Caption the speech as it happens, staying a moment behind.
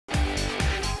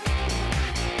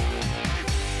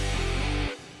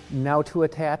Now to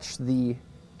attach the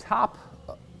top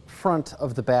front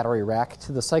of the battery rack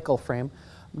to the cycle frame,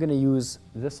 I'm going to use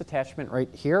this attachment right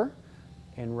here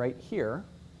and right here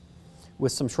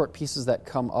with some short pieces that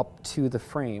come up to the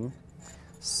frame.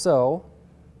 So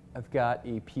I've got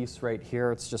a piece right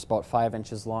here. It's just about 5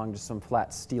 inches long, just some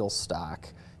flat steel stock.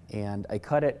 And I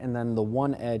cut it, and then the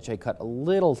one edge I cut a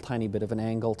little tiny bit of an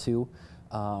angle to,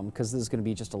 because this is going to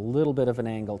be just a little bit of an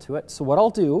angle to it. So what I'll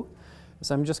do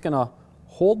is I'm just going to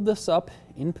hold this up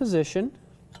in position.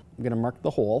 I'm going to mark the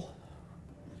hole.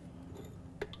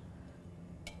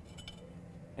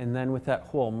 And then with that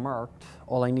hole marked,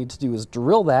 all I need to do is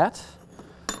drill that.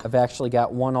 I've actually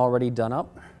got one already done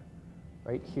up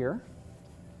right here.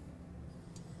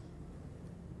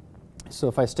 So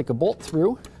if I stick a bolt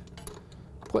through,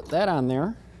 put that on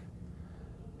there,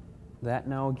 that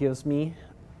now gives me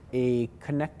a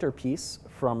connector piece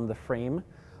from the frame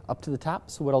up to the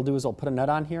top. So what I'll do is I'll put a nut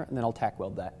on here and then I'll tack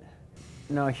weld that.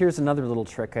 Now here's another little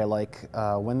trick I like.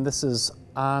 When this is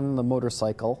on the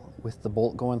motorcycle with the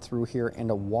bolt going through here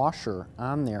and a washer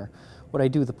on there, what I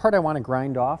do, the part I want to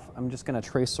grind off, I'm just going to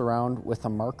trace around with a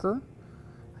marker.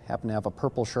 I happen to have a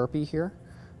purple Sharpie here.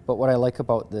 But what I like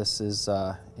about this is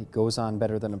it goes on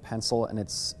better than a pencil and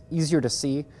it's easier to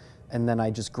see, and then I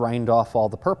just grind off all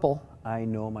the purple. I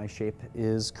know my shape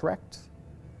is correct.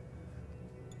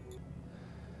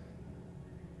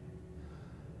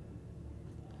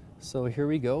 So here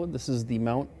we go. This is the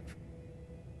mount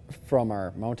from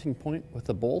our mounting point with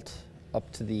the bolt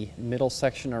up to the middle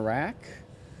section of rack.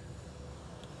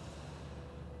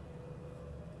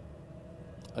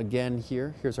 Again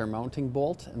here's our mounting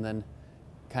bolt, and then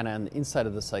kind of on the inside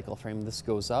of the cycle frame, this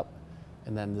goes up,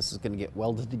 and then this is going to get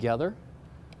welded together.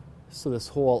 So this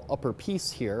whole upper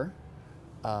piece here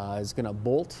is going to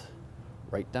bolt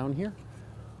right down here.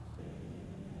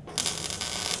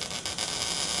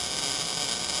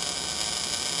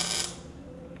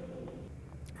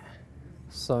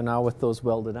 So now with those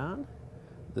welded on,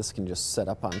 this can just set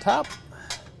up on top,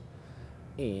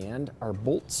 and our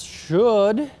bolts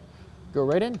should go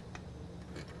right in.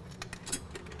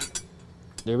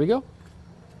 There we go.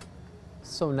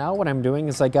 So now what I'm doing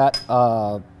is I got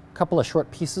a couple of short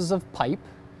pieces of pipe,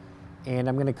 and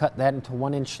I'm going to cut that into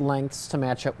 1-inch lengths to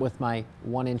match up with my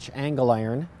 1-inch angle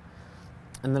iron.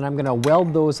 And then I'm going to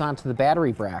weld those onto the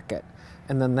battery bracket.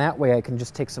 And then that way I can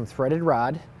just take some threaded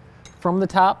rod from the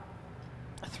top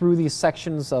through these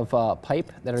sections of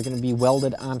pipe that are going to be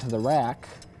welded onto the rack.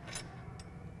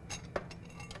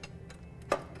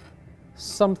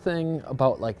 Something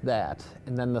about like that,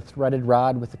 and then the threaded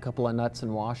rod with a couple of nuts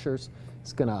and washers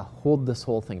is going to hold this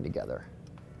whole thing together.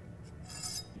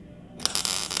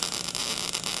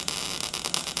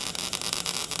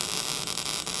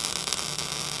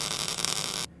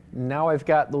 Now I've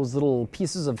got those little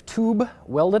pieces of tube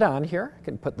welded on here. I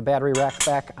can put the battery rack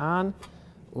back on,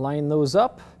 line those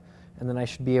up, and then I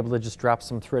should be able to just drop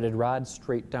some threaded rod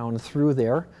straight down through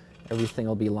there. Everything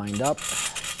will be lined up.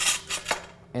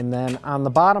 And then on the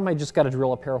bottom, I just got to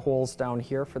drill a pair of holes down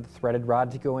here for the threaded rod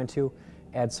to go into,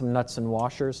 add some nuts and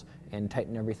washers, and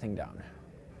tighten everything down.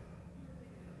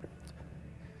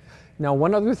 Now,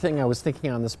 one other thing I was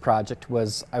thinking on this project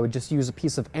was I would just use a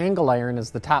piece of angle iron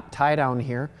as the top tie down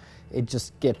here. It'd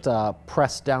just get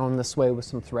pressed down this way with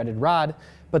some threaded rod.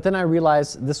 But then I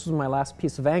realized this was my last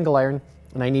piece of angle iron,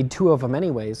 and I need 2 of them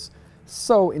anyways.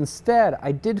 So instead,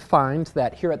 I did find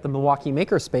that here at the Milwaukee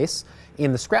Makerspace,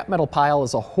 in the scrap metal pile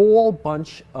is a whole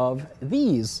bunch of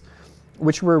these,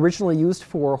 which were originally used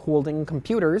for holding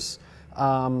computers,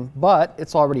 but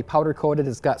it's already powder coated,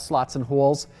 it's got slots and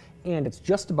holes, and it's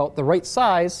just about the right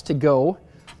size to go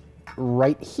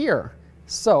right here.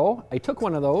 So I took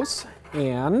one of those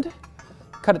and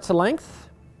cut it to length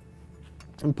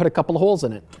and put a couple of holes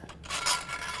in it.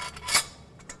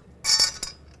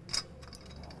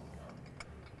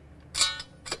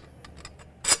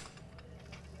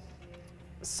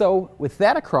 So with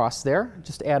that across there,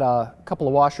 just add a couple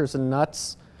of washers and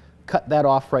nuts, cut that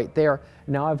off right there.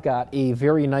 Now I've got a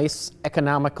very nice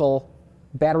economical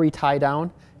battery tie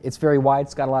down. It's very wide,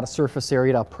 it's got a lot of surface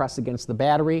area to press against the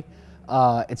battery.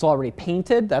 It's already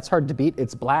painted, that's hard to beat,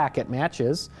 it's black, it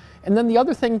matches. And then the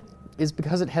other thing is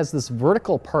because it has this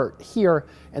vertical part here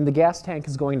and the gas tank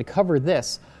is going to cover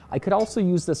this, I could also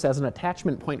use this as an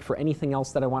attachment point for anything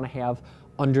else that I want to have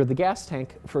under the gas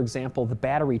tank, for example, the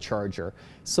battery charger.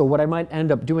 So what I might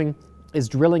end up doing is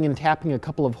drilling and tapping a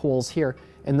couple of holes here,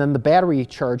 and then the battery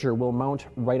charger will mount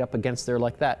right up against there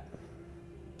like that.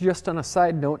 Just on a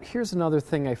side note, here's another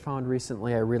thing I found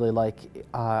recently I really like.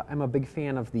 I'm a big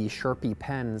fan of the Sharpie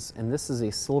pens, and this is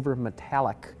a silver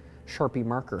metallic Sharpie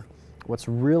marker. What's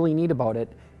really neat about it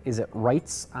is it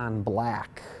writes on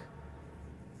black.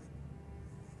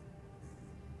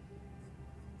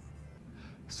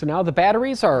 So now the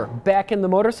batteries are back in the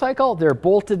motorcycle. They're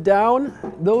bolted down.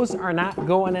 Those are not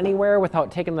going anywhere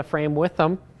without taking the frame with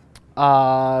them.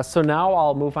 So now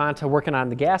I'll move on to working on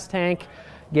the gas tank,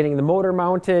 getting the motor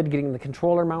mounted, getting the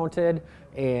controller mounted,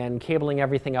 and cabling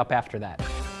everything up after that.